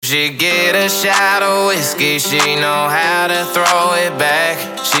she get a shot of whiskey, she know how to throw it back.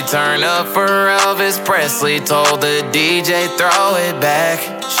 She turned up for Elvis Presley, told the DJ throw it back.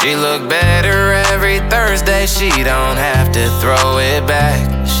 She look better every Thursday, she don't have to throw it back.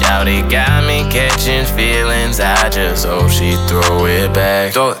 Shawty got me catching feelings, I just hope she throw it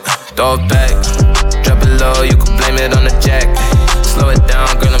back. Throw it back, drop it low, you can blame it on the jack. Slow it down,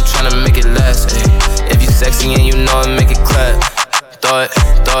 girl, I'm tryna make it last. If you sexy and you know it, make it clap. Throw it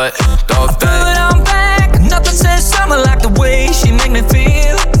back. But I'm back, nothing says summer like the way she make me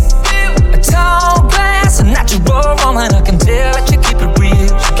feel. A tall glass, a natural woman, I can tell that you keep it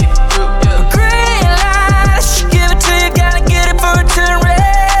real. A green light, she give it to you, gotta get it for it to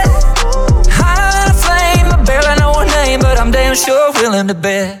red. Higher than a flame, I barely know her name, but I'm damn sure willing to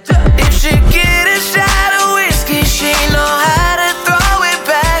bet. If she get a shot of whiskey, she know how to throw it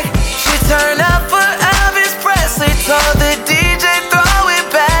back. She turn up for Elvis Presley, told the DJ throw it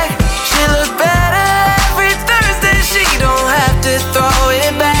back. She look better every Thursday, she don't have to throw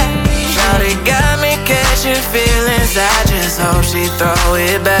it back. Shawty got me catching feelings, I just hope she throw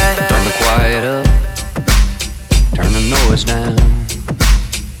it back. Turn the quiet up, turn the noise down.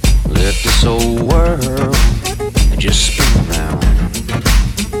 Let this old world just spin around.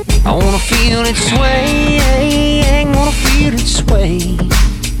 I wanna feel it sway, wanna feel it sway.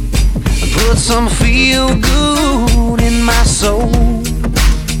 Put some feel good in my soul.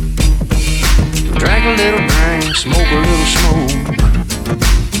 Drink a little drink, smoke a little smoke.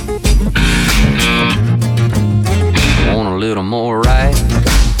 Want a little more right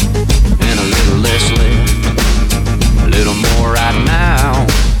and a little less left. A little more right now,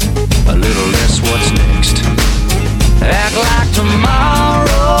 a little less what's next. Act like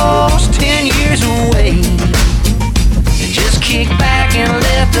tomorrow's 10 years away, and just kick back and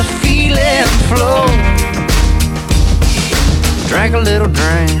let the feeling flow. Drink a little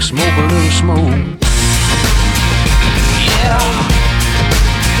drink, smoke a little smoke. Yeah.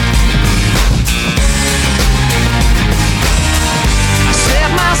 I set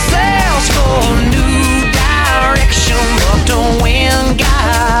my sails for a new direction, but the wind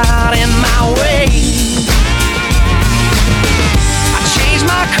got in my way.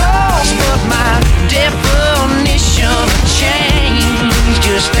 My course, but my definition of change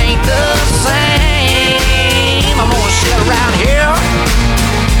just ain't the same. I'm gonna sit around here,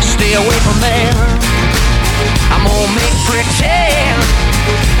 stay away from there. I'm gonna make pretend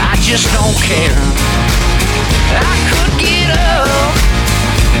I just don't care. I could get up,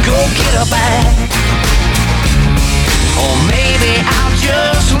 go get her back, or maybe I'll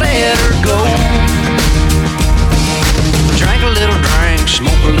just let her go. Drink a little drink,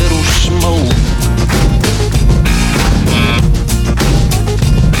 smoke a little smoke.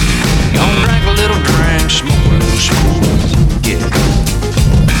 Gonna drink a little drink, smoke a little smoke. Yeah.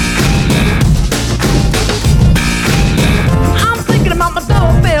 I'm thinking about my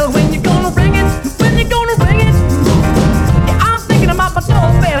doorbell, when you're gonna ring it, when you're gonna ring it. Yeah, I'm thinking about my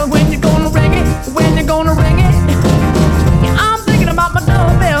doorbell, when you're gonna ring it, when you're gonna ring it. Yeah, I'm thinking about my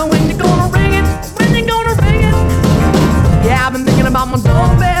doorbell.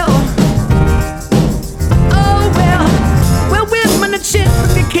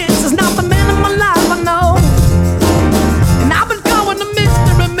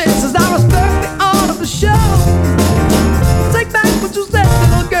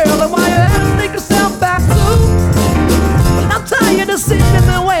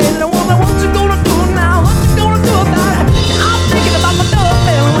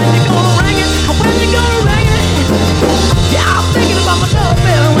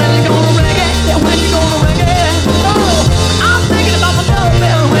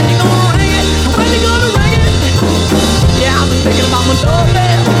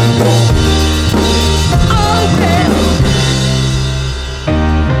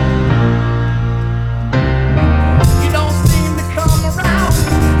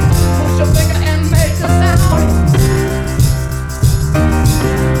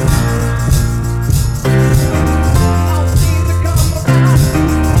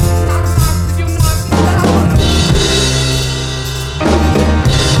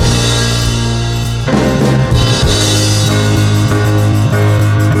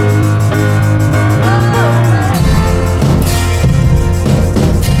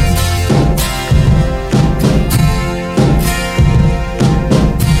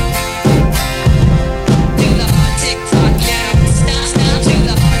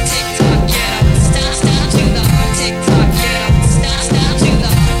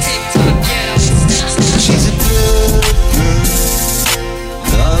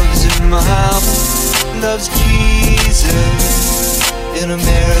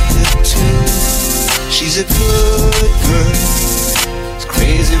 She's a good girl, she's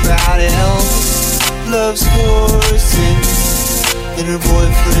crazy about Elvis, loves horses, and her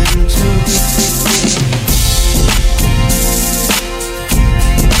boyfriend too.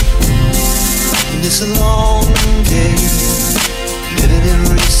 And it's a long day, living in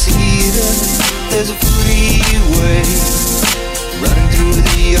Reseda. There's a freeway running through the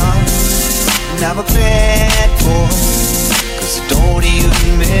yard. And I'm a bad boy, 'cause I don't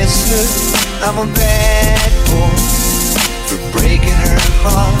even miss her. I'm a bad boy for breaking her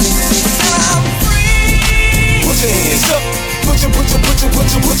heart. I'm free. Put your hands up. Put your hands up. Put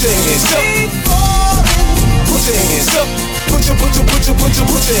your hands up. Put your hands up. Put your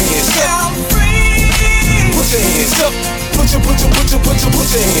hands up. I'm free. Put your hands up. Put your hands up. Put your hands up.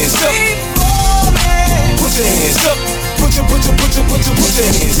 Put your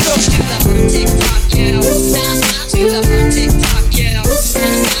hands up. TikTok, yeah. To the TikTok, yeah.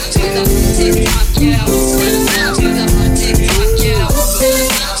 To the TikTok, yeah. To the TikTok, yeah. To the TikTok,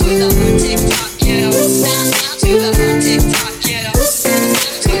 yeah. To the TikTok, yeah. To the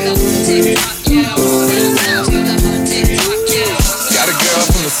TikTok, yeah. To the TikTok, yeah. Got a girl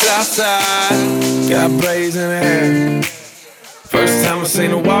from the south side, got braids in her hair. First time I seen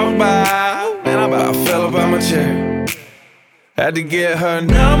her walk by, man, I about fell up out my chair. Had to get her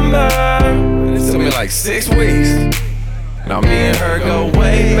number, it took me like 6 weeks. Now me and her go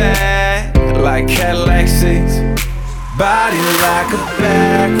way back, like Cadillac seats. Body like a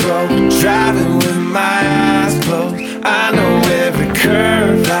back road, driving with my eyes closed. I know every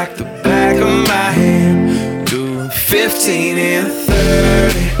curve like the back of my hand. Doing 15 and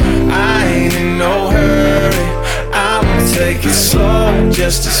 30, I ain't in no hurry. I'ma take it slow,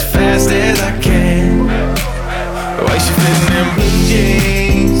 just as fast as I can. The way she fits in them blue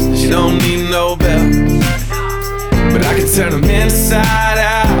jeans, she don't need no belt. But I can turn them inside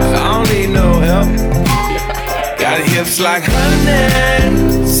out, I don't need no help. Got hips like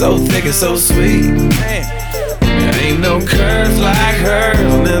honey, so thick and so sweet. There ain't no curves like hers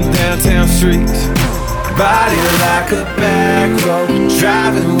on them downtown streets. Body like a back road,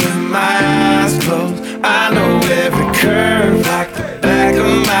 driving with my eyes closed. I know every curve like the back of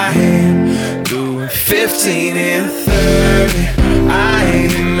my hand. Doing 15 and 30, I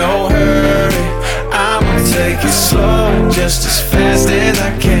ain't in no hurry. I'ma take it slow, just as fast as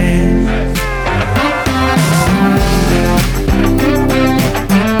I can.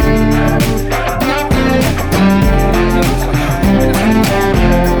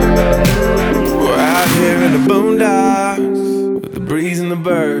 We're out here in the boondocks with the breeze and the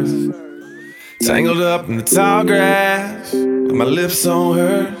birds, tangled up in the tall grass with my lips on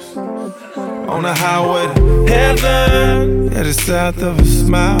hers. On the highway to heaven, headed south of a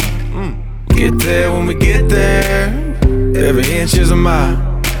smile. Get there when we get there, every inch is a mile.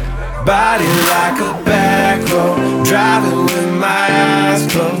 Body like a back road, driving with my eyes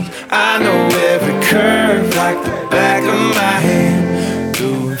closed. I know every curve like the back of my hand.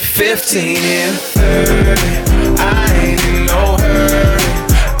 Doing 15 and 30, I ain't in no hurry.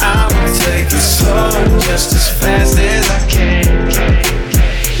 I'ma take it slow, just as fast as I can.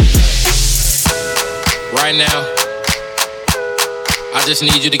 Right now, I just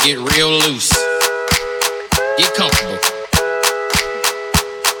need you to get real loose. Get comfortable.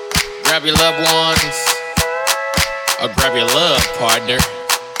 Grab your loved ones, or grab your love partner.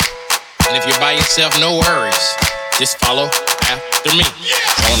 And if you're by yourself, no worries. Just follow after me.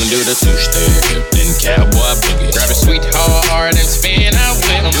 Wanna do the two-step, then cowboy boogie. Grab a sweetheart and spin out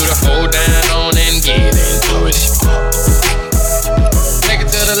with them. Do the hold down and get into it. Take it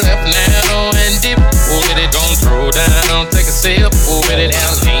to the left now and dip with it. Don't throw down, take a sip with it.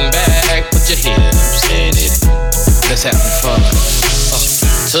 Now lean back, put your hips in it. Let's have some fun.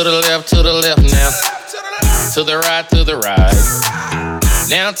 To the left now. To the right.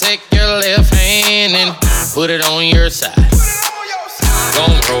 Now take your left hand and put it on your side.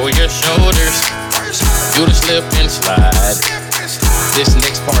 Don't roll your shoulders, do the slip and slide. This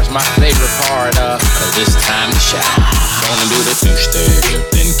next part's my favorite part, cause it's time to shine. Gonna do the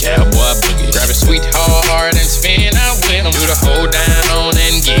two-step, then cowboy boogie. Grab a sweetheart and spin out with them. Do the hold down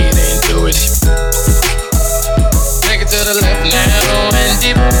and get into it. Take it to the left now and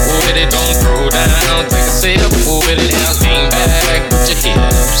dip with it. Don't throw down, take a sip with it. Now lean back, put your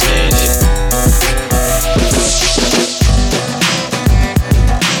hips in it.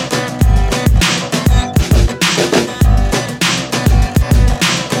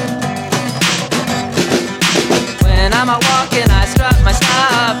 I'm out walking, I strut my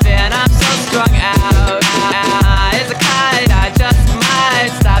stuff, and I'm so strung out. It's a kite, I just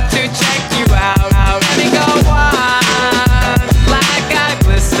might stop to check you out. Let me go on, like I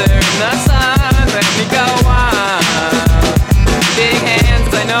blister in the sun. Let me go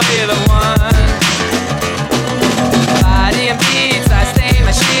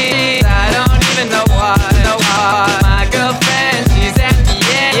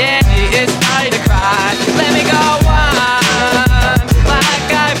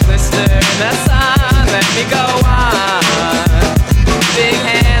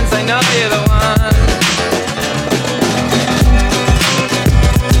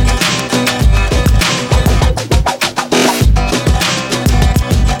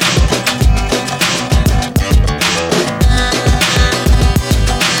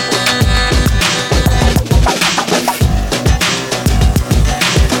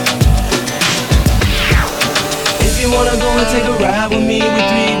wanna go and take a ride with me, with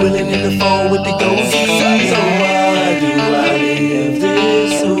three willing in the phone with the goatee. So why do I live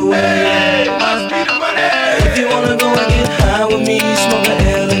this way? Hey, must be the money. If you wanna go and get high with me, smoke a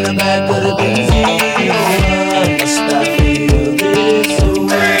L in the back of the Benz. Oh, why must I feel this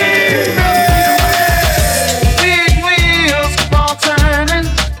way? Big wheels keep on turning,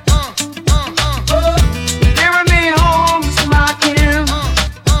 carry me home to my kin.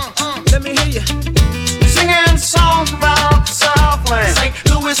 Let me hear you. Singing songs about the Southland, St.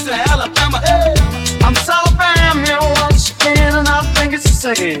 Louis to Alabama. I'm so fam here once again, and I think it's the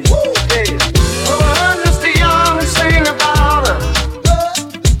same. Yeah. Oh, I'm just a young and sing about her.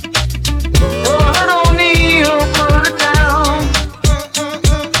 Oh, I don't need to put it down.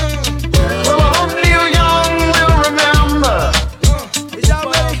 Oh, I hope you young will remember. Is y'all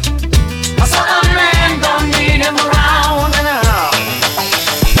ready? I saw a man don't need him around and out.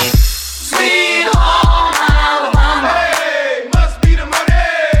 Sweet home Alabama, Hey, must be the money.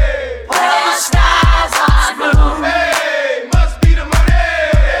 where the skies are blue. Hey, must be the money.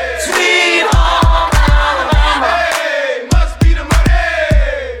 Sweet home Alabama, Hey, must be the money.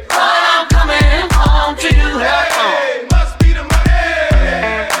 but I'm coming home to you. Hey, must be the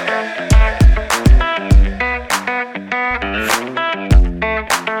money.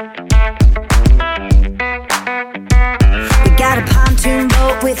 We got a pontoon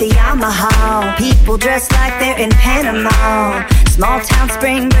boat with a Yamaha. People dressed like they're in Panama. Small town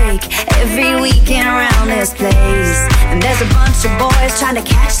spring break every weekend around this place. And there's a bunch of boys trying to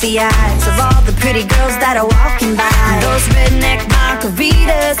catch the eyes of all the pretty girls that are walking by. Those redneck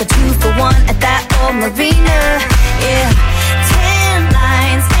margaritas, a 2-for-1 at that old marina. Yeah, 10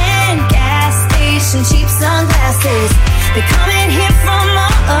 lines and gas station, cheap sunglasses. They're coming here from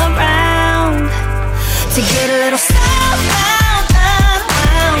all around to get a little southbound,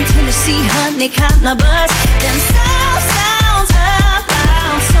 around Tennessee, honey, kind of buzz. Them south sounds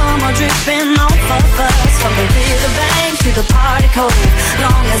around, summer dripping off of us. From the riverbank to the party cove,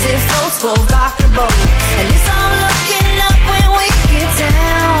 long as it floats, we'll rock the boat. And it's all looking up when we get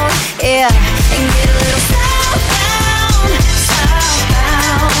down, yeah, and get a little southbound,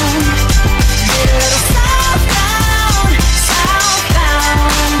 southbound. Get a little southbound,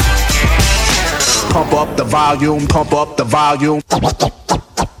 southbound. Pump up the volume, pump up the volume.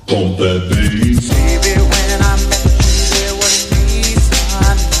 Pump that bass. Baby, when I met you, there was peace,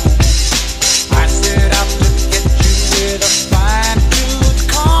 honey. I set out to get you with a fine tooth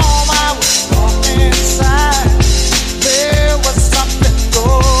comb. I was walking inside. There was something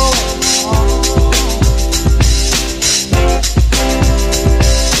going on.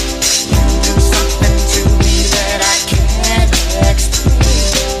 You do something to me that I can't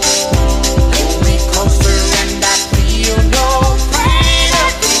explain. Hold me closer and I feel no pain.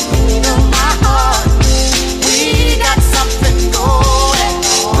 My heart, we got something going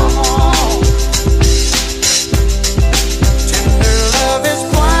on. Tender love is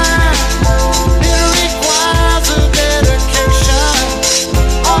blind, it requires a dedication.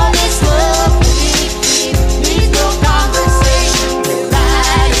 All this love we keep needs no conversation. We're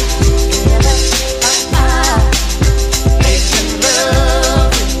lying together, making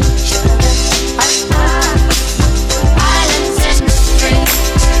love with each other. Islands in the stream,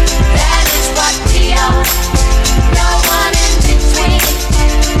 that is what we are. No one in between.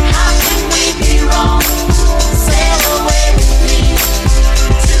 How can we be wrong? Sail away with me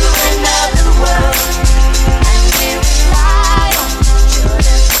to another world, and we rely on each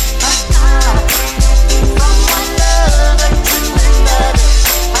other. From one lover to another.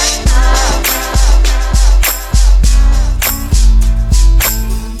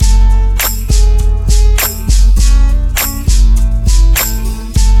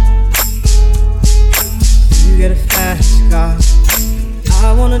 You get a fast car.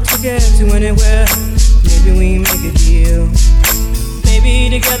 I wanted to get to anywhere. Maybe we make a deal. Maybe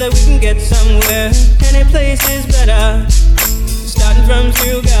together we can get somewhere. Any place is better. Starting from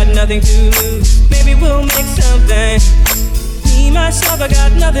zero, got nothing to lose. Maybe we'll make something. Me, myself, I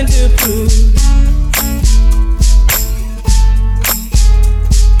got nothing to prove.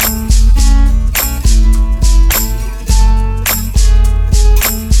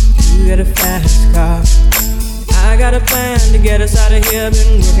 You get a fast car. I got a plan to get us out of here.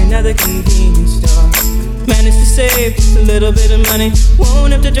 Been working at the convenience store. Managed to save just a little bit of money.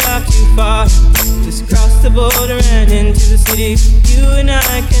 Won't have to drive too far. Just cross the border and into the city. You and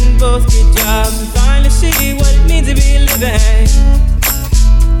I can both get jobs and finally see what it means to be living.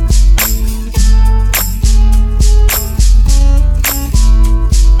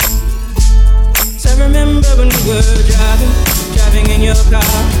 So I remember when we were driving in your car.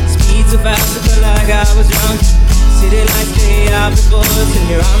 Speed so fast, I felt like I was drunk. City lights stay out before us, and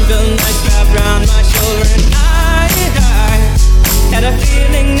your arm felt nice wrapped around my shoulder. And I had a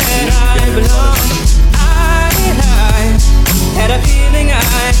feeling that I belonged. I had a feeling I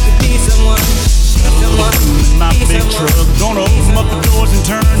could be someone. In my big truck, gonna open up the doors and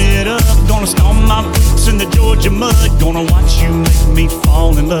turn it up. Gonna stomp my boots in the Georgia mud. Gonna watch you make me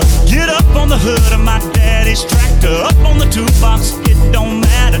fall in love. Get up on the hood of my daddy's tractor. Up on the toolbox, it don't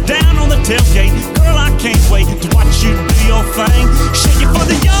matter. Down on the tailgate, girl, I can't wait to watch you do your thing. Shake it for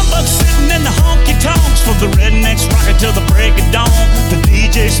the young bucks sitting in the honky tonks. For the rednecks rocking till the break of dawn. The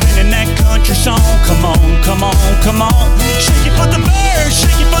DJ spinning that country song. Come on, come on, come on. Shake it for the birds,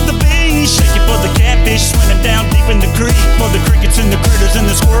 shake it for the bees, shake it for the catfish swimming down deep in the creek. For the crickets and the critters and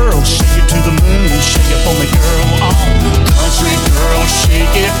the squirrels. Shake it to the moon, shake it for me, girl. Oh, country girl,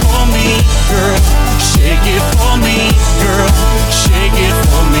 shake it for me, girl. Shake it for me, girl. Shake it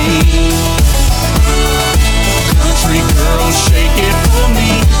for me. Country girl, shake it for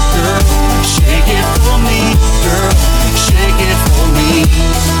me, girl. Shake it for me, girl. Shake it for me.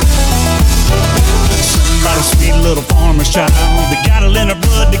 Somebody's sweet little farmer's child. They got it in her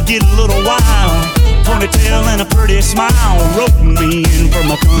blood to get a little wild. Ponytail and a pretty smile, roping me in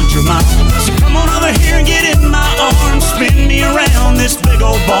from a country mile. So come on over here and get in my arms. Spin me around this big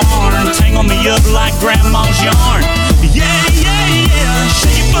old barn. Tangle me up like grandma's yarn. Yeah, yeah, yeah.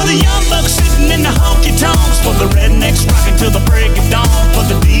 Shake it for the young bucks sitting in the honky tonks. For the rednecks rocking till the break of dawn. For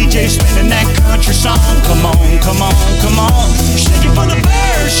the DJ spinning that country song. Come on, come on, come on. Shake it for the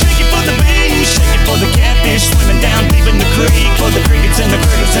birds, shake it for the bees, shake it for the catfish swimming down deep in the creek. For the crickets and the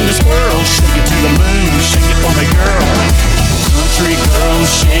critters and the squirrels. Shake it to the moon, shake it for me, girl. Country girl,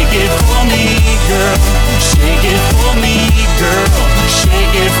 shake it for me, girl. Shake it for me, girl.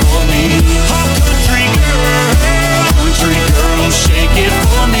 Shake it for me. Oh, country girl. Country girl, shake it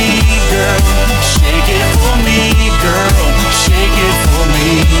for me, girl. Shake it for me, girl. Shake it for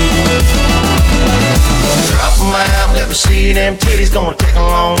me. Drop 'em out, let me see them titties. Gonna take a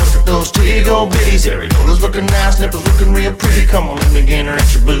long look at those twig old bitties. Areolas looking nice, nipples looking real pretty. Come on, let me get her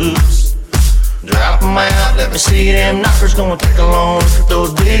at your boobs. Drop 'em out, let me see them knockers. Gonna take a long look at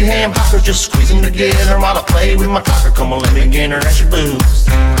those big ham hockers. Just squeeze them together while I play with my cocker. Come on, let me get her at your boobs.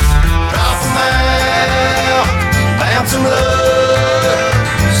 Drop 'em out, bounce 'em up,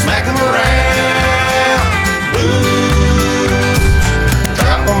 smack 'em around, boo.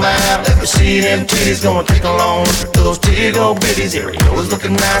 Drop 'em out, let me see them titties. Gonna take a long look at those tig old bitties. Areolas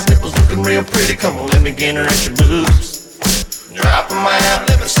looking nice, nipples looking real pretty. Come on, let me get her at your boobs. Drop 'em out,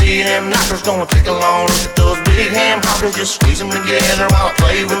 let me see them knockers. Gonna take a long look at those big ham hockers. Just squeeze them together while I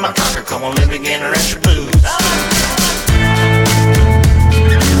play with my cocker. Come on, let me get her at your boobs.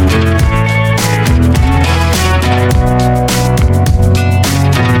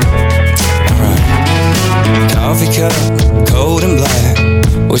 Alright. Coffee cup, cold and black.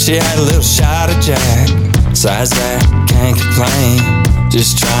 Wish you had a little shot of Jack. Besides that, can't complain.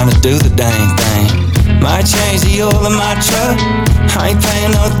 Just trying to do the dang thing. Might change the oil in my truck. I ain't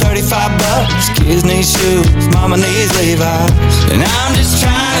paying no $35. Kids need shoes, mama needs Levi's. And I'm just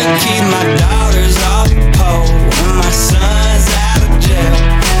trying to keep my daughters off the pole and my son's out of jail.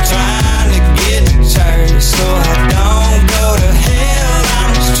 Trying to get to church so I don't go to hell.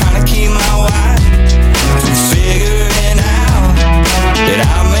 I'm just trying to keep my wife from figuring out that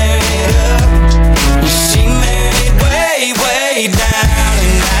I married up. She married way, way down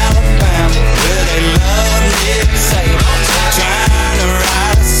in Alabama, where they love me disabled. Trying to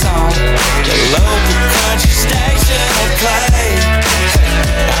write a song the local country station will play.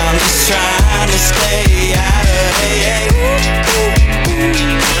 I'm just trying to stay out of AA.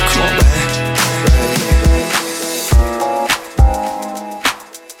 Come on, baby.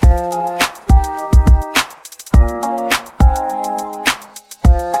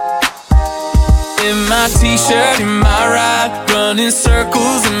 In my t-shirt, in my ride, running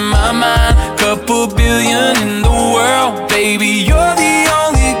circles in my mind. Couple billion in the world, baby, you're the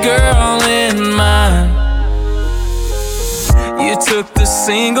only girl in mine. You took the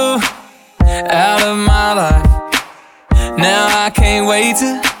single out of my life. Now I can't wait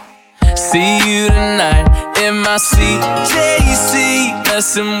to see you tonight. In my CJC,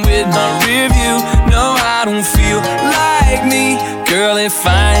 messing with my rear view. No, I don't feel like me, girl, if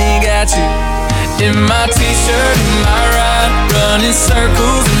I ain't got you. In my t-shirt, in my ride, running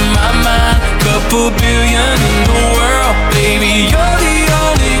circles in my mind. Couple billion in the world, baby, you're the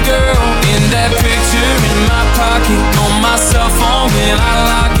only girl. In that picture in my pocket, on my cell phone when I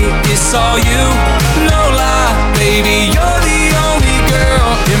lock it, it's all you, no lie, baby, you're the only girl.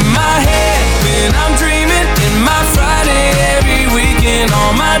 In my head, when I'm dreaming, in my Friday, every weekend,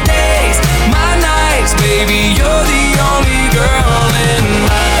 all my days, my nights. mistakes, baby, you're the only girl in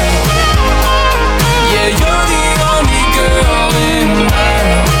mine. Yeah, you're the only girl in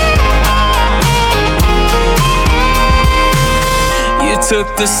mine. You took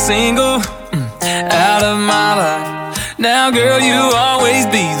the single out of my life. Now, girl, you'll always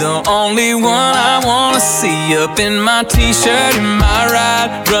be the only one I wanna see. Up in my t-shirt, in my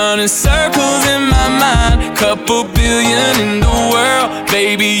ride, running circles in my mind. Couple billion in the world,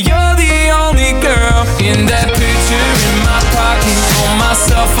 baby, you're the only girl. In that picture in my pocket, on my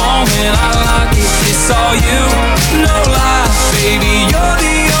cell phone when I lock it, it's all you, no lie. Baby, you're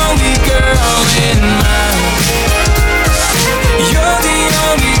the only girl in mine. You're the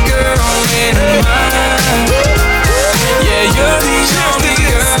only girl in mine. Yeah, you're the only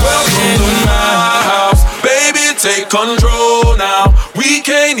girl in my house. Baby, take control now. We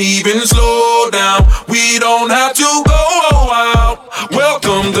can't even slow down. We don't have to go out.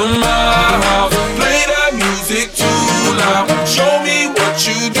 Welcome to my house. Play that music too loud. Show me what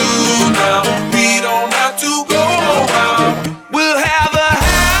you do now. We don't have to go out. We'll have a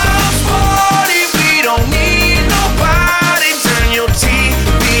house party. We don't need nobody. Turn your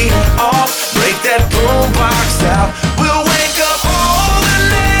TV off. Break that boombox out. We'll wake up all the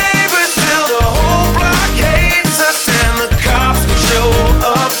neighbors till the whole block hates us, and the cops show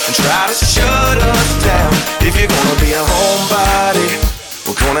up and try to shut us down. If you're gonna be a homebody,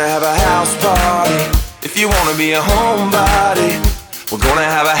 we're gonna have a house party. If you wanna be a homebody, we're gonna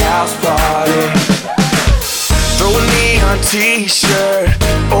have a house party. Throw a neon t-shirt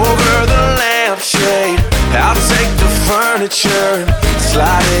over the lampshade. I'll take the furniture and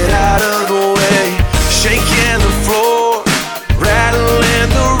slide it out of the way. Shaking the floor, rattling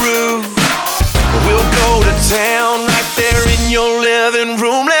the roof. We'll go to town right there in your living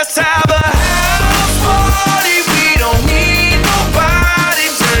room. Let's have a house party. We don't need nobody.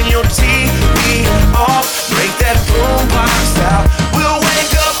 Turn your TV off, break that boombox out. We'll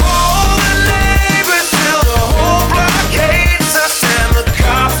wake up all the neighbors till the whole block hates us, and the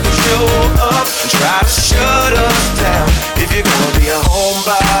cops will show up and try to shut us down. If you're gonna be a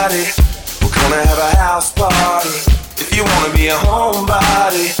homebody, we're gonna have a house party. If you wanna be a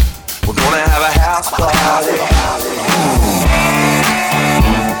homebody, we're gonna have a house party.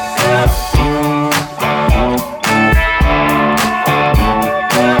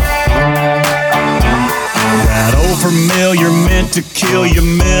 That old familiar meant to kill your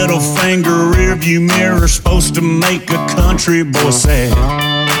middle finger, rearview mirror, supposed to make a country boy sad.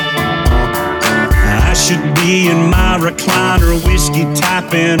 I should be in my recliner, whiskey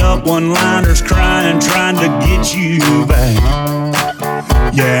typing up one-liners, crying, trying to get you back.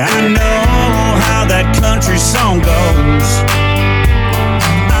 Yeah, I know how that country song goes.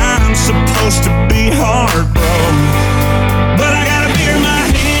 I'm supposed to be heartbroken, but I got a beer in my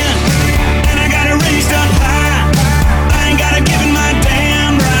hand, and I got it raised up high. I ain't got it given my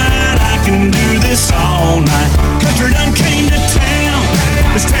damn right. I can do this all night. Country done came to town.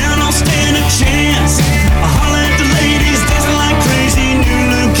 This town don't stand a chance. I holler at the ladies, dancing like crazy. New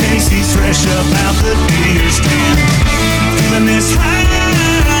Luke Casey's fresh up out the beer stand. Feeling this high,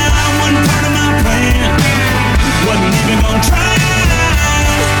 wasn't part of my plan. Wasn't even gonna try,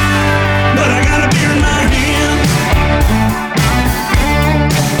 but I got a beer in my hand.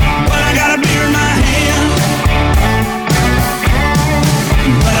 But I got a beer in my hand.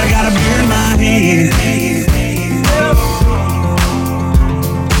 But I got a beer in my hand.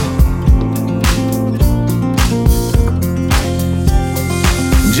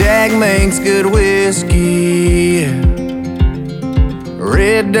 Jack makes good whiskey.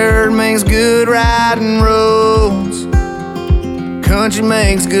 Red dirt makes good riding roads. Country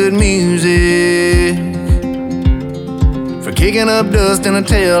makes good music for kicking up dust in a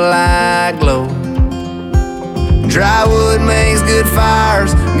taillight glow. Dry wood makes good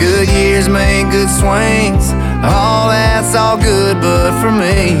fires. Good years make good swings. All that's all good, but for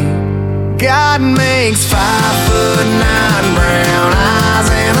me, God makes 5'9" brown eyes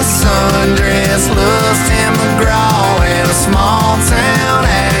and a sundress, lust Tim McGraw and a small town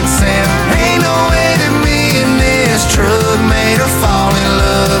accent. Ain't no way that me and this truck made her fall in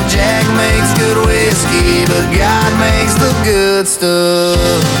love. Jack makes good whiskey, but God makes the good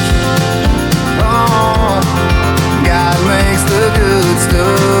stuff. Oh, God makes the good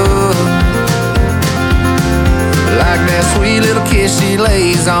stuff. Like that sweet little kiss she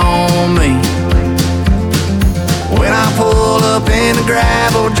lays on me when I pull up in the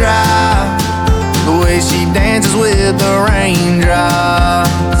gravel drive. The way she dances with the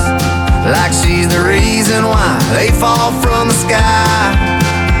raindrops, like she's the reason why they fall from the sky.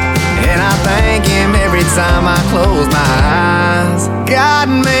 And I thank him every time I close my eyes. God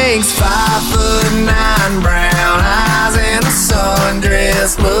makes 5'9" brown eyes and a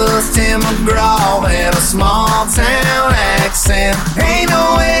sundress plus Tim McGraw and a small town accent. Ain't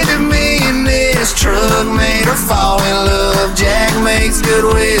no way that me and this truck made her fall in love. Jack makes good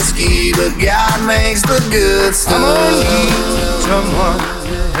whiskey, but God makes the good stuff. I'm gonna need someone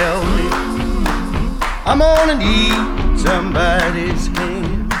to help me. I'm gonna need somebody's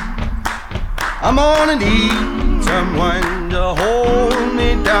hand. I'm gonna need someone to hold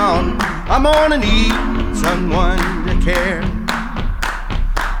me down. I'm gonna need someone to care.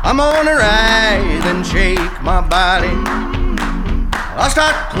 I'm gonna rise and shake my body. I'll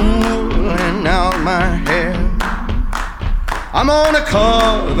start pulling out my hair. I'm gonna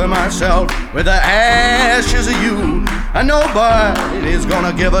cover myself with the ashes of you, and nobody's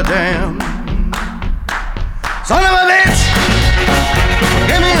gonna give a damn. Son of a bitch,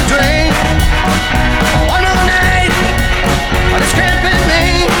 give me a drink. One more night, or this can't be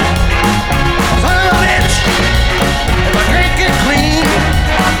me. Son of a bitch, if I drink it clean,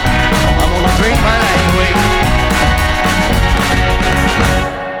 I'm gonna drink my life away.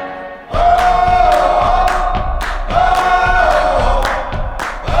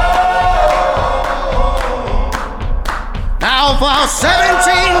 Now for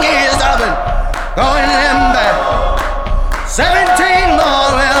 17 years I've been going them back. 17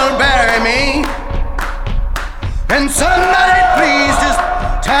 more will bury me. And somebody please just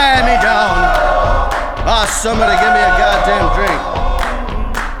tie me down. Oh, somebody give me a goddamn drink.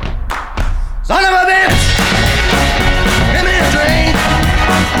 Son of a bitch, give me a drink.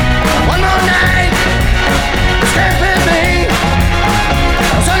 One more night, this can't be me.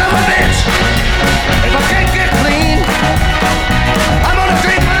 Son of a bitch, if I can't get clean, I'm gonna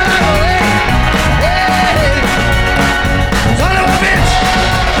drink my life away. Yeah. Son of a bitch,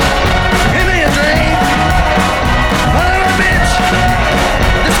 give me a drink. Son of a bitch,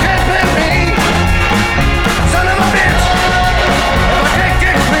 this can't be me. Son of a bitch, if I can't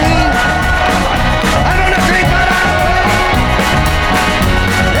get clean, I'm gonna drink my life away.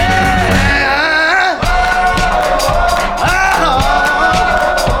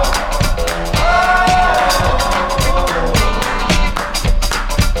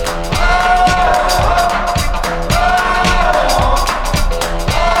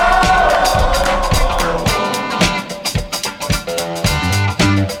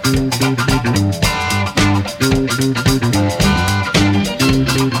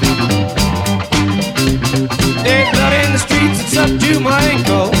 There's blood in the streets, it's up to my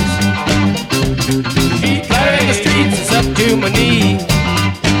ankles. She's blood in the streets, it's up to my knees.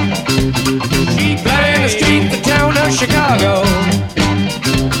 She's blood in the streets, the town of Chicago.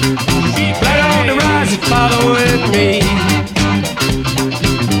 She's blood on the rise, it's following me.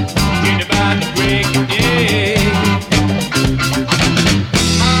 She's about to break, yeah.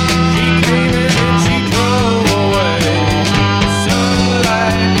 She came in and she drove away.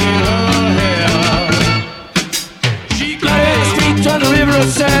 Sunlight in her hair. She glided in the streets on the river of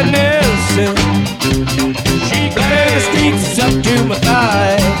sadness. She glided in the streets, it's up to my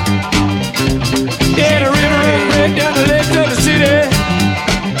thigh. Yeah, the river ran red down the legs of the city.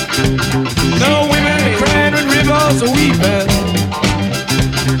 No women are crying when rivers are weeping.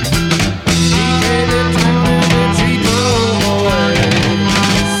 She came in town and then she drove away.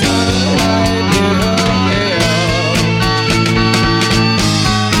 Sunlight in her hair.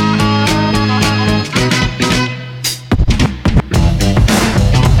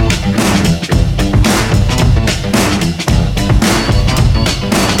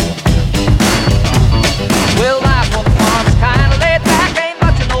 Well, life on the farm is kinda laid back. Ain't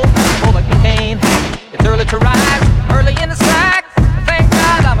much an old boy like McCain. It's early to rise, early in the sack. Thank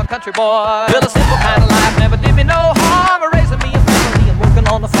God I'm a country boy. Well, a simple kind of life never did me no harm. Raising me a family and working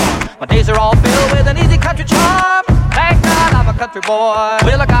on the farm. My days are all filled with an easy country charm. Thank God I'm a country boy.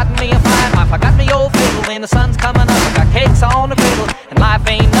 Well, I got me a fine wife, I got me old fiddle. When the sun's coming up, I got cakes on the griddle. And life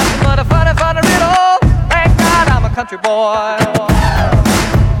ain't nothing but a funny, funny riddle. Thank God I'm a country boy.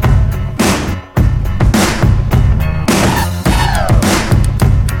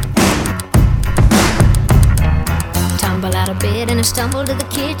 Tumble out of bed and I stumble to the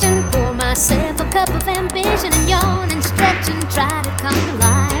kitchen. Pour myself a cup of ambition and yawn and stretch and try to come to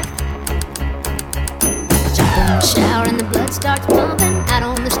life. Jump in the shower and the blood starts pumping. Out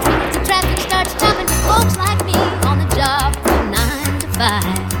on the street the traffic starts jumping. Folks like me on the job from 9 to 5.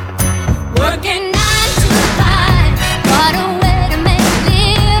 Working 9 to 5. What a way to make a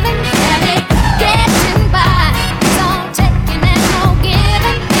living. Barely getting by. It's all taking and no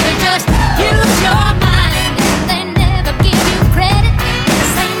giving. You just use your mind and they never give you credit.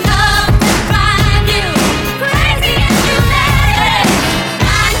 This ain't nothing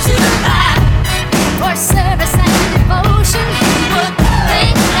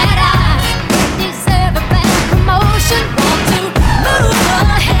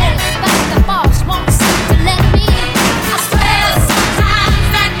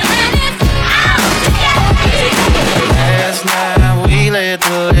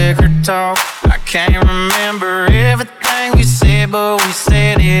talk. I can't remember everything we said, but we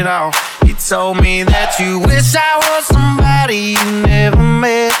said it all. You told me that you wish I was somebody you never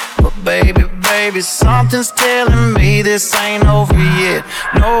met. But baby, something's telling me this ain't over yet.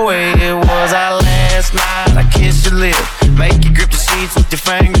 No way it was our last night. I kissed your lips, make you grip the sheets with your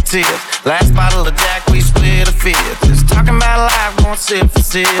fingertips. Last bottle of Jack, we split a fifth. Just talking about life, going sip for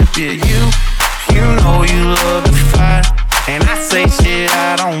sip. Yeah, you know you love to fight, and I say shit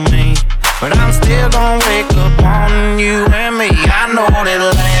I don't mean, but I'm still gonna wake up on you and me. I know that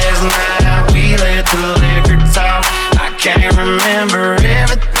last night we let the liquor talk. I can't remember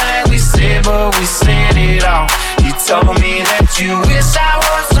everything we said, but we said it all. You told me that you wish I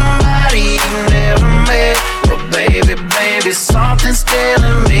was somebody you never met. But baby, something's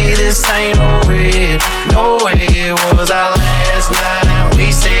telling me this ain't over yet. No way it was our last night.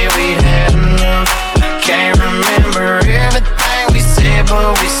 We said we had enough. I can't remember everything we said,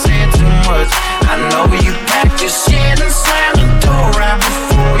 but we said too much. I know you packed your shit and slammed the door right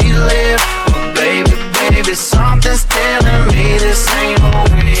before you left. But baby, something's telling me this ain't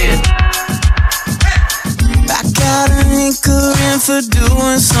over yet. I got an inkling for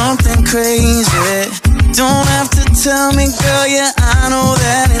doing something crazy. Don't have to tell me, girl, yeah, I know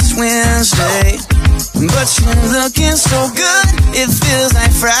that it's Wednesday. But you're looking so good, it feels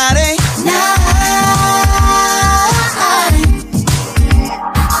like Friday night.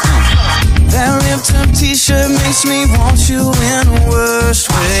 That ripped up t-shirt makes me want you in the worst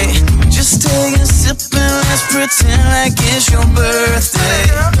way. Just take a sip and let's pretend like it's your birthday.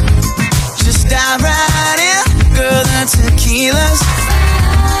 Just dive right in, girl, the tequila's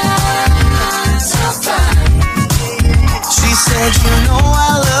fine, so fine. She said, you know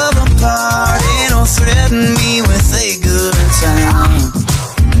I love a party, don't threaten me with a good time.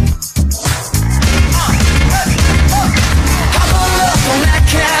 Hop on up on that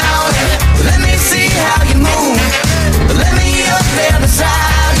counter, let me see how you move. Let me up there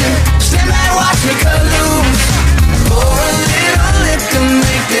beside you, stand back, watch me cut loose. Pour a little liquor,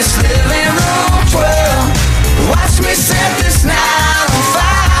 make this living room twirl. Watch me set this night on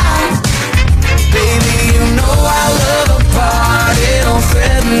fire. Baby, you know I love a party, don't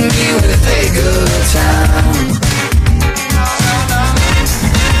threaten me with a good time.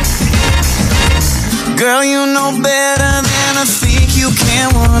 Girl, you know better than to think you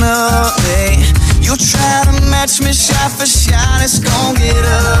can one-up me. You try to match me shot for shot, it's gon' get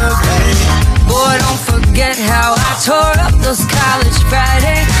ugly. Boy, don't forget how I tore up those college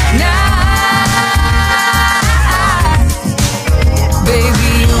Friday nights.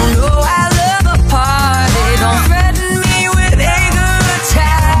 Baby, you know I love a party, don't threaten me with a good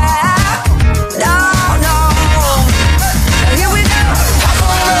time. No. Now here we go. Hop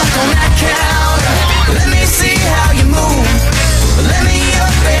on up on that counter, let me see how you move. Let me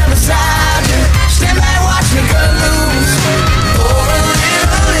up there beside you, stand back, watch me cut loose. Pour a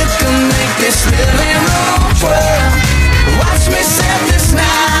little liquor, make this living room twirl. Watch me set this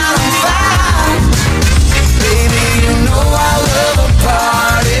night on fire. Baby, you know I love a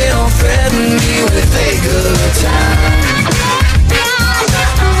party, don't threaten me with a good time.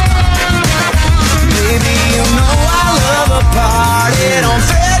 Baby, you know I love a party, don't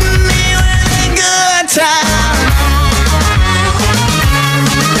threaten me with a good time.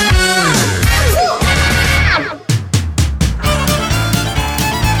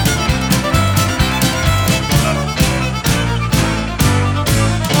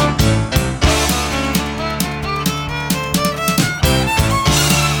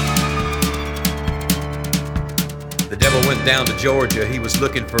 Went down to Georgia, he was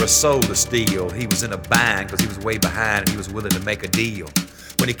looking for a soul to steal. He was in a bind because he was way behind and he was willing to make a deal.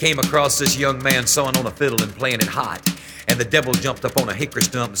 When he came across this young man sawing on a fiddle and playing it hot, and the devil jumped up on a hickory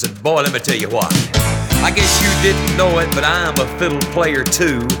stump and said, boy, let me tell you what. I guess you didn't know it, but I'm a fiddle player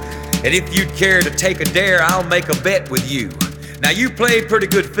too. And if you'd care to take a dare, I'll make a bet with you. Now you play pretty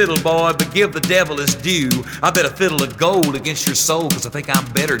good fiddle, boy, but give the devil his due. I bet a fiddle of gold against your soul because I think I'm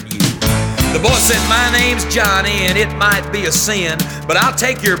better than you. The boy said, my name's Johnny, and it might be a sin, but I'll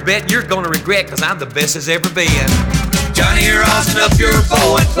take your bet and you're gonna regret, cause I'm the best as ever been. Johnny, you're rosin up your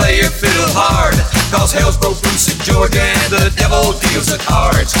bow and play your fiddle hard, cause hell's broke loose in Georgia and the devil deals the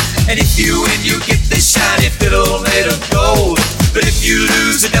cards. And if you win, you get this shiny fiddle made of gold, but if you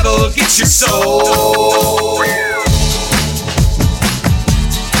lose, the devil gets your soul.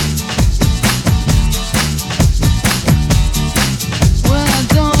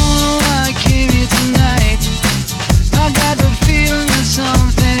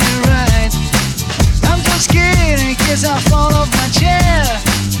 I fall off my chair,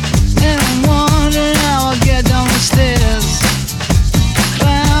 and I'm wondering how I'll get down the stairs.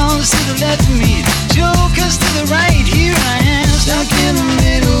 Clowns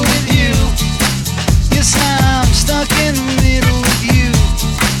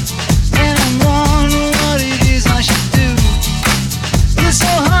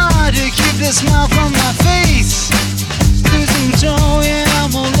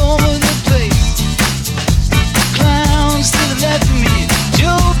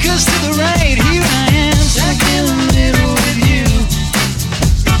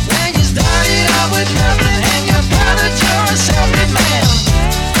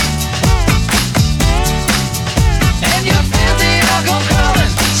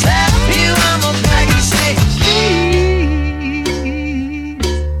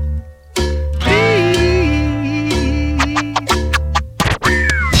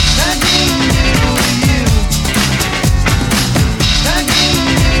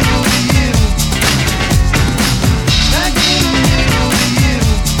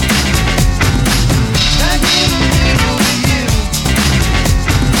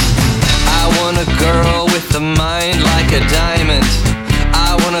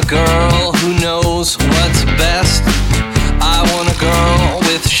want a girl who knows what's best. I want a girl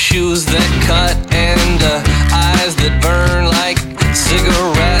with shoes that cut and eyes that burn like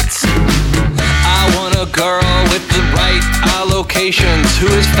cigarettes. I want a girl with the right allocations,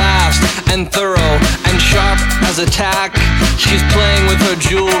 who is fast and thorough and sharp as a tack. She's playing with her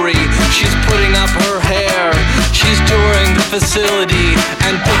jewelry, she's putting up her hair, she's touring the facility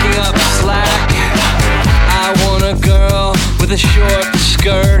and picking up slack. I want a girl with a short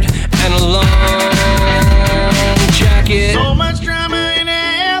skirt and a long jacket. So much drama in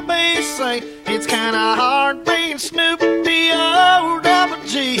LBC, it's kinda hard being Snoop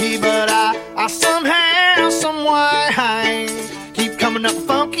D-O-double-G. But I somehow, someway keep coming up with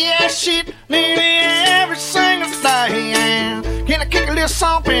funky ass shit nearly every single day. And can I kick a little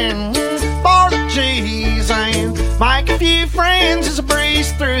something for the G's and make a few friends as I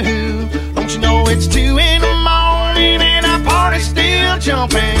breeze through? Don't you know it's 2 in the morning and our party's still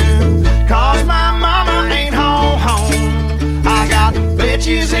jumping? Cause my mama ain't home. I got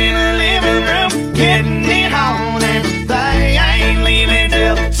bitches in the living room getting it on, and they ain't leaving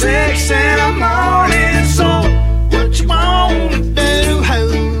till 6 in the morning. So what you wanna do, ho?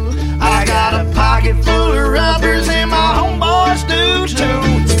 I got a pocket full of rubbers and my homeboys do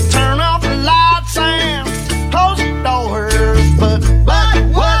too. Turn off the lights and close the doors, but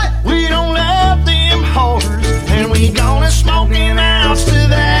what? We don't love them whores, and we gonna smoke an ounce to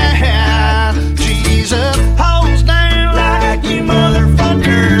that. Jesus, hose down like you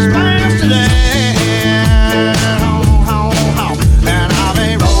motherfuckers bounce to that. And I'll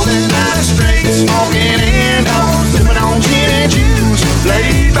be rolling down the street, smoking indoors, sipping on gin and juice,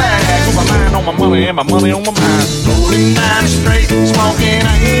 laid back with my mind on my money and my money on my mind. Rolling down the street, smoking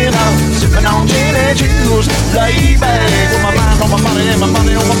indoors, sipping on gin and juice, laid back with my mind on my money and my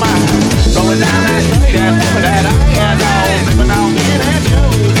money on my mind. Rolling down that street and moving that indoors, sipping on gin and juice,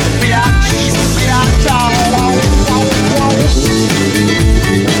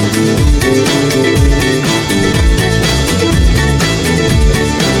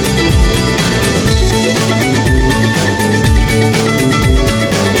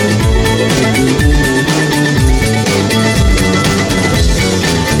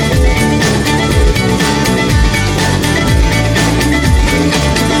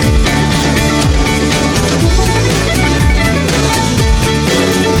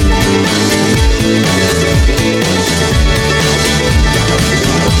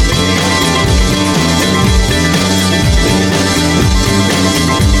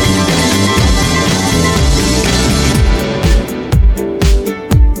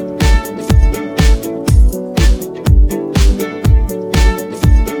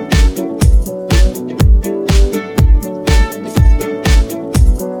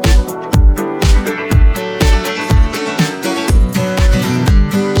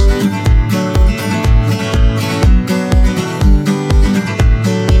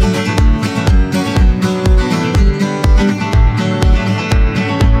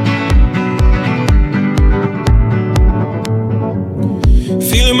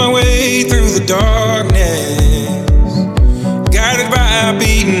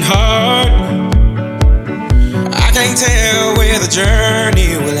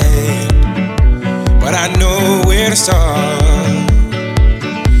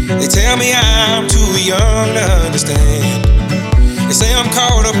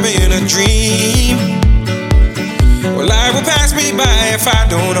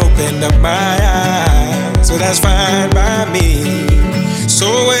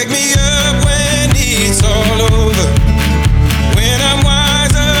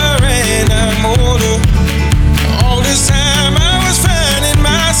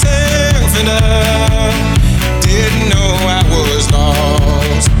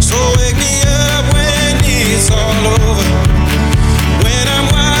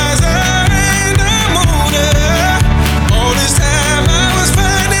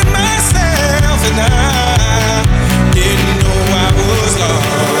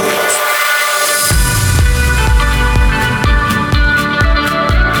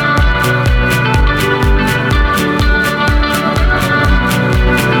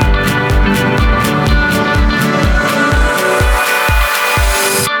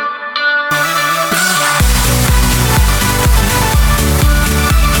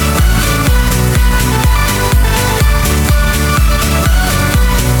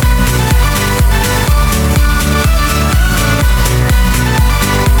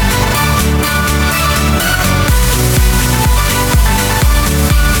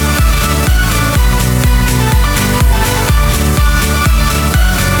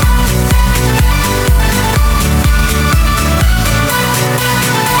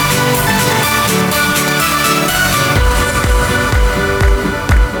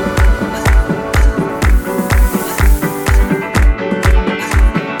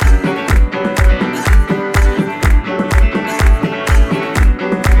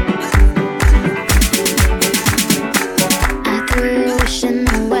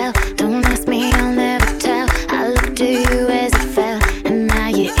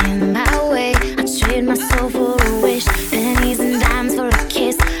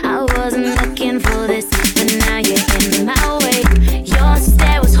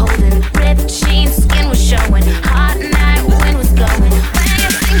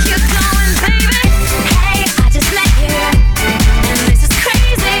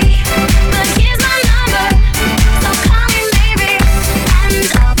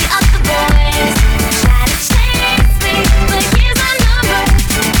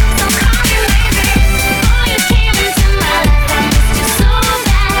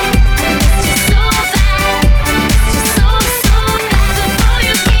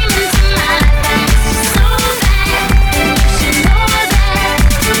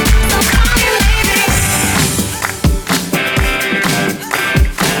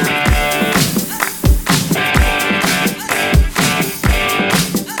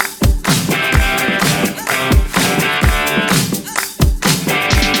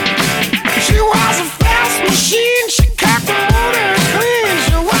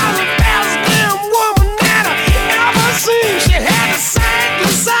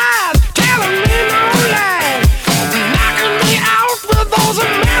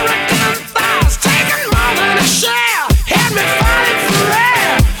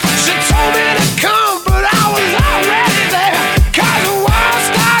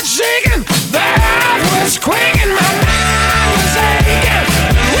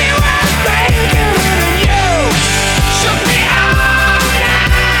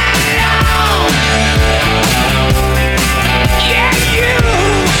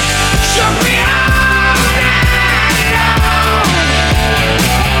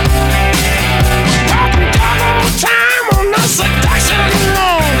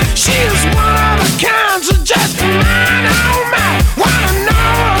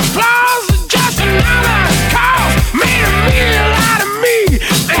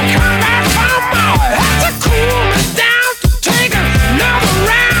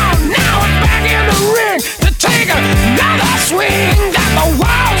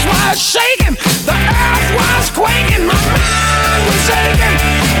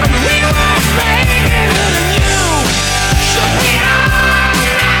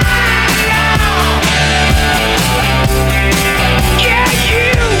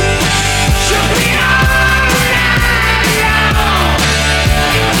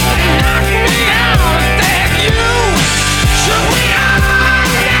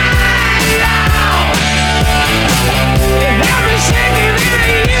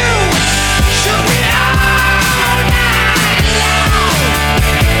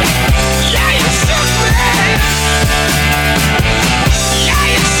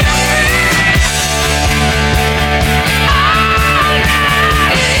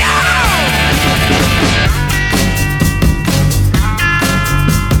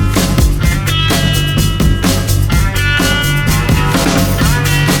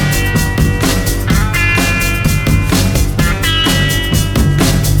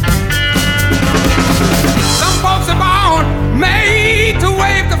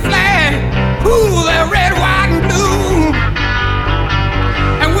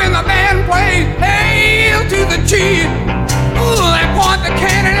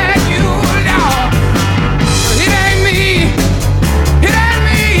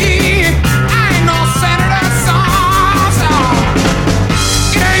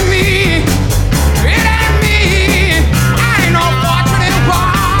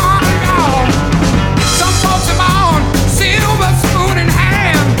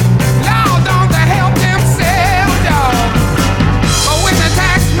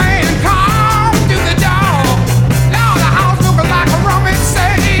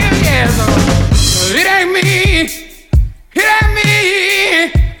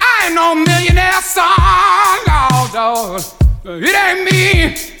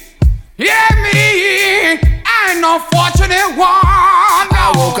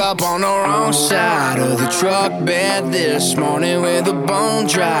 truck bed this morning with a bone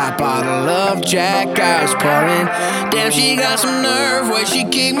dry bottle of Jack I was pouring. Damn, she got some nerve, way she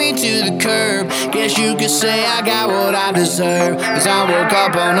kicked me to the curb. Guess you could say I got what I deserve, 'cause I woke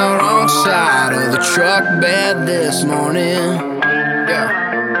up on the wrong side of the truck bed this morning. Yeah.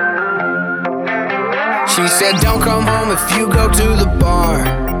 She said, don't come home if you go to the bar.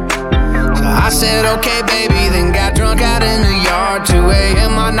 So I said, okay, baby, then got drunk out in the yard. 2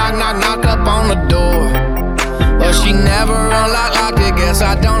 a.m., I knock up on the door. Well, she never unlocked it, guess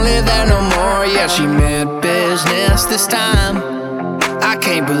I don't live there no more. Yeah, she meant business this time. I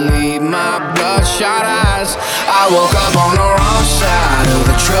can't believe my bloodshot eyes. I woke up on the wrong side of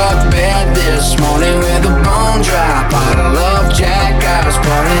the truck bed this morning with a bone dry bottle of Jack I was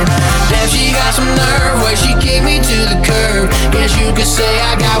pouring. Damn, she got some nerve, way she kicked me to the curb. Guess you could say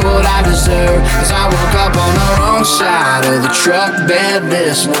I got what I deserve, 'cause I woke up on the wrong side of the truck bed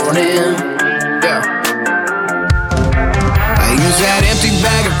this morning. Yeah. I used that empty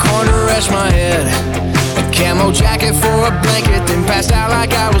bag of corn to rest my head, a camo jacket for a blanket, then passed out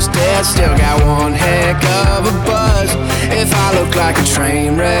like I was dead. Still got one heck of a buzz. If I look like a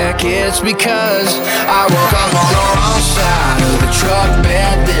train wreck, it's because I woke up on the wrong side of the truck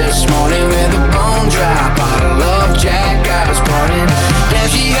bed this morning with a bone dry bottle of Jack I was pouring. Damn,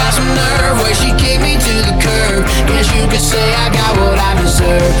 she got some nerve, way she kicked me to the curb. Guess you could say I got what I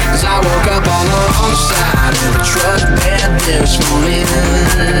deserve, 'cause I woke up on the wrong side of the truck bed this morning.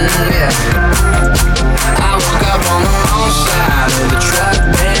 Yeah. I woke up on the wrong side of the truck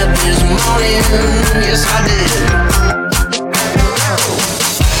bed this morning. Yes, I did.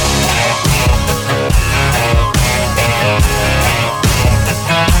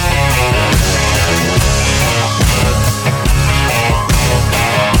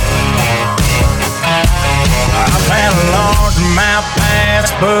 I've had a largemouth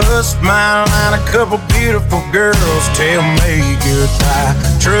pass, bust my line. A couple beautiful girls tell me goodbye.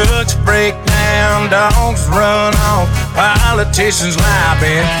 Trucks break down, dogs run off. Politicians lie,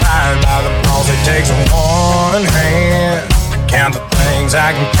 been fired by the boss. It takes one hand to count the things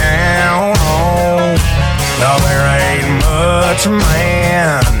I can count on. No, there ain't much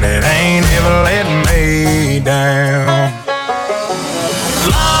man that ain't ever let me down.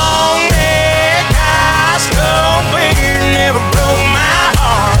 Long neck, high skull beard never broke my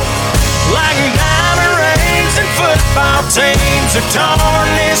heart. Like diamond rings and football teams have torn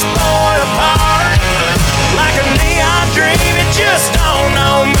this boy apart. Like a neon dream, it just dawned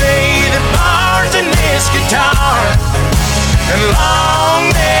on me that bars in this guitar. And long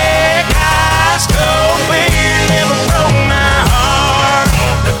neck, high skull beard never broke my heart.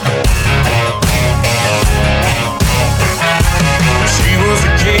 She was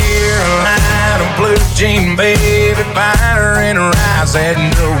a Carolina blue jean baby, fire in her eyes that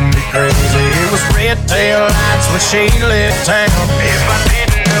drove me crazy. It was red tail lights when she left town. If I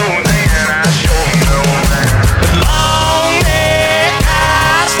didn't know then, I sure know now. But long neck,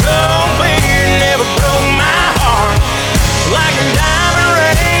 high skull beard never broke my heart. Like diamond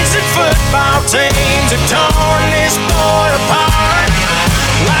rings and football teams have torn this boy apart.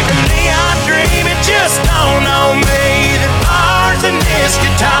 Like a neon dream, it just dawned on me that bars in this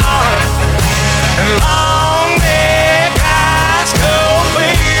guitar. And long neck, high skull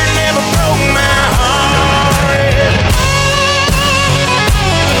beard never broke my heart.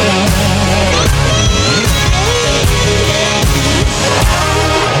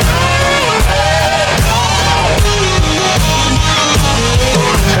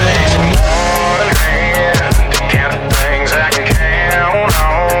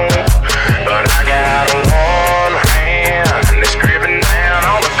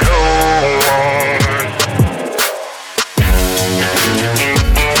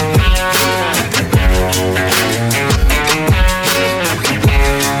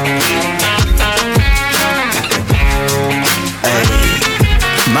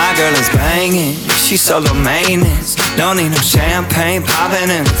 She's solo maintenance, don't need no champagne,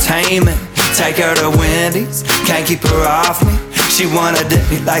 poppin' entertainment. Take her to Wendy's, can't keep her off me. She wanna dip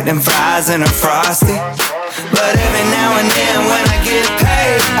me like them fries in her Frosty. But every now and then when I get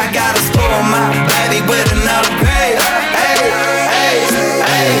paid, I gotta spoil my baby with an upgrade. Hey, hey,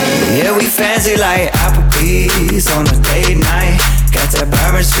 hey. Yeah, we fancy like Applebee's on a date night. Got that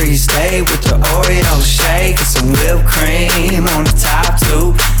Bourbon Street steak with the Oreo shake and some whipped cream on the top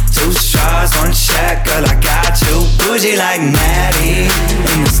too. 2 straws, 1 check, girl, I got you. Bougie like Natty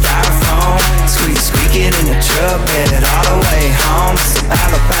in the styrofoam. Squeaking in the truck bed all the way home. Some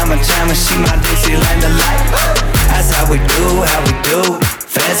Alabama jammer, she my Dixieland delight. That's how we do,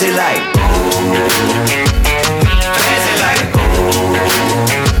 fancy like ooh, fancy like ooh,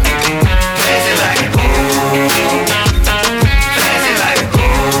 fancy like ooh.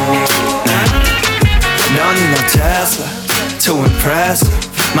 impressive.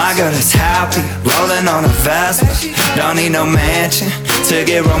 My girl is happy, rolling on a Vespa. Don't need no mansion to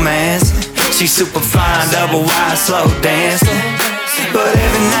get romancing. She's super fine, double wide, slow dancing. But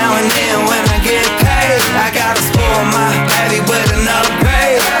every now and then when I get paid, I gotta spoil my baby with an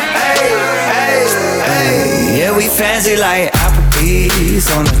upgrade. Hey, hey, hey. Yeah, we fancy like Applebee's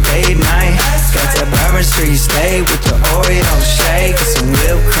on a date night. Got that Bourbon Street steak with the Oreo shake and some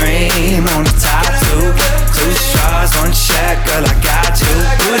whipped cream on the top too. 2 straws, 1 check, girl, I got you.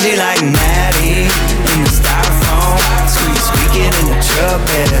 Bougie like Natty in the styrofoam. Sweet squeaking in the truck,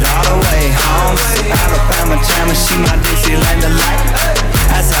 headed all the way home. Alabama jammer, she my Dixieland delight.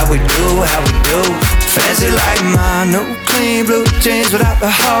 That's how we do, how we do. Fancy like my new clean blue jeans without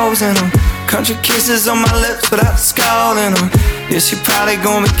the holes in them. Country kisses on my lips without the skull in them. Yeah, she probably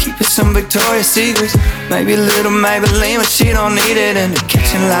gonna be keeping some Victoria's Secrets. Maybe a little Maybelline, but she don't need it in the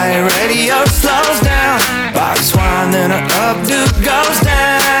kitchen. Like radio slows down, box wine, then her updo goes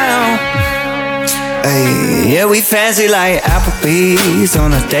down. Hey, yeah, we fancy like Applebee's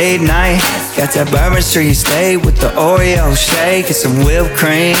on a date night. Got that Bourbon Street steak with the Oreo shake and some whipped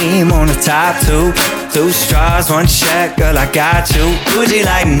cream on the top too. 2 straws, 1 check, girl, I got you. Bougie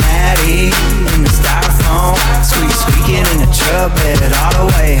like Natty in the styrofoam. Sweet squeaking in the truck, headed all the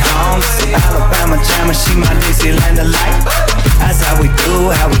way home. Alabama jammer, she my Dixieland delight. That's how we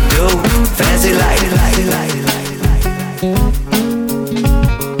do, how we do. Fancy like it, like it, like it, like it, like it.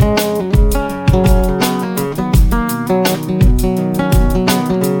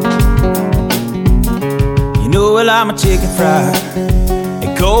 Well, I'm a chicken fried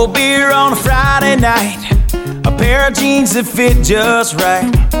and cold beer on a Friday night, a pair of jeans that fit just right,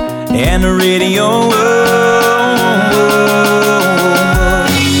 and the radio.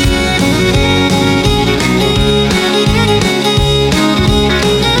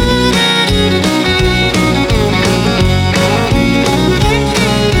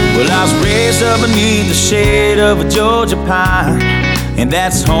 Well, I was raised up beneath the shade of a Georgia pine, and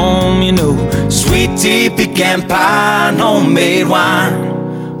that's home, you know. Sweet tea, pecan pie, and homemade wine,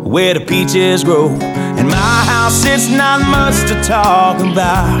 where the peaches grow. In my house, it's not much to talk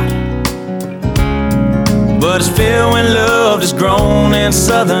about, but it's filled with love that's grown in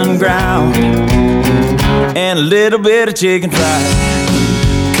southern ground, and a little bit of chicken fried.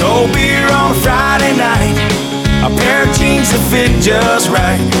 Cold beer on a Friday night, a pair of jeans that fit just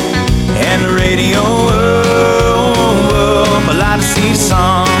right, and the radio up. I like to see the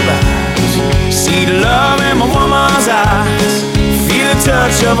sunrise, see the love in my woman's eyes, feel the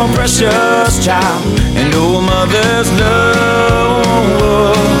touch of a precious child, and know a mother's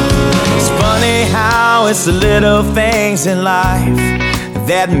love. It's funny how it's the little things in life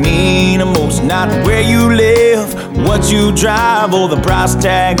that mean the most. Not where you live, what you drive, or the price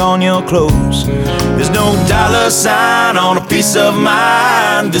tag on your clothes. There's no dollar sign on a piece of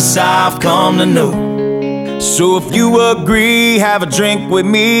mind, this I've come to know. So if you agree, have a drink with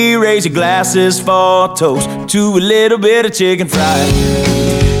me, raise your glasses for a toast to a little bit of chicken fried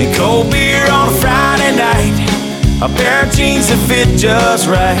and cold beer on a Friday night, a pair of jeans that fit just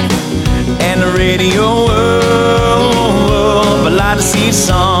right, and the radio up. I like to see the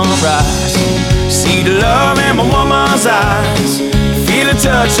sunrise, see the love in my woman's eyes, feel the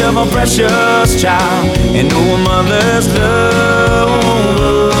touch of a precious child, and know a mother's love.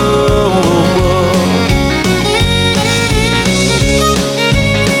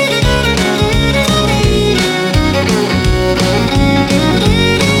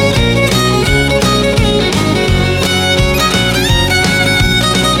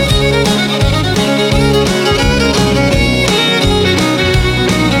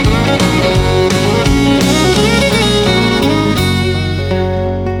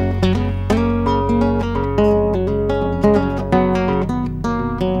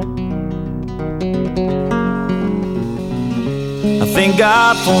 Thank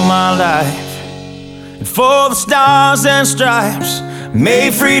God for my life and for the stars and stripes.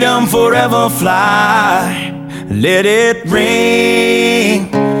 May freedom forever fly. Let it ring.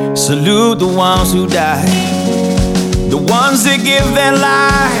 Salute the ones who died, the ones that give their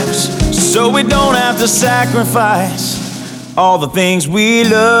lives so we don't have to sacrifice all the things we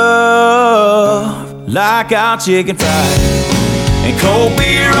love, like our chicken fried and cold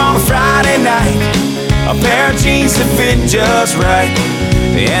beer on a Friday night, a pair of jeans that fit just right,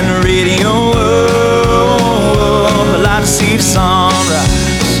 and the radio up. I like to see the sunrise,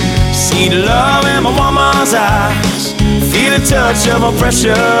 see the love in my woman's eyes, feel the touch of a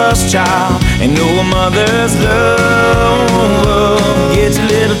precious child, and know a mother's love. Get your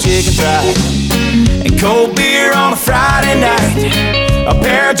little chicken fried and cold beer on a Friday night, a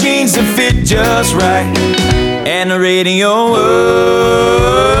pair of jeans that fit just right, and the radio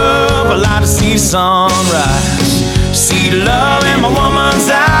up. I like to see the sunrise, see the love in my woman's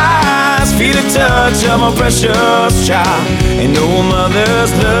eyes, feel the touch of my precious child, and know a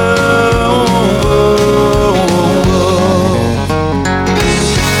mother's love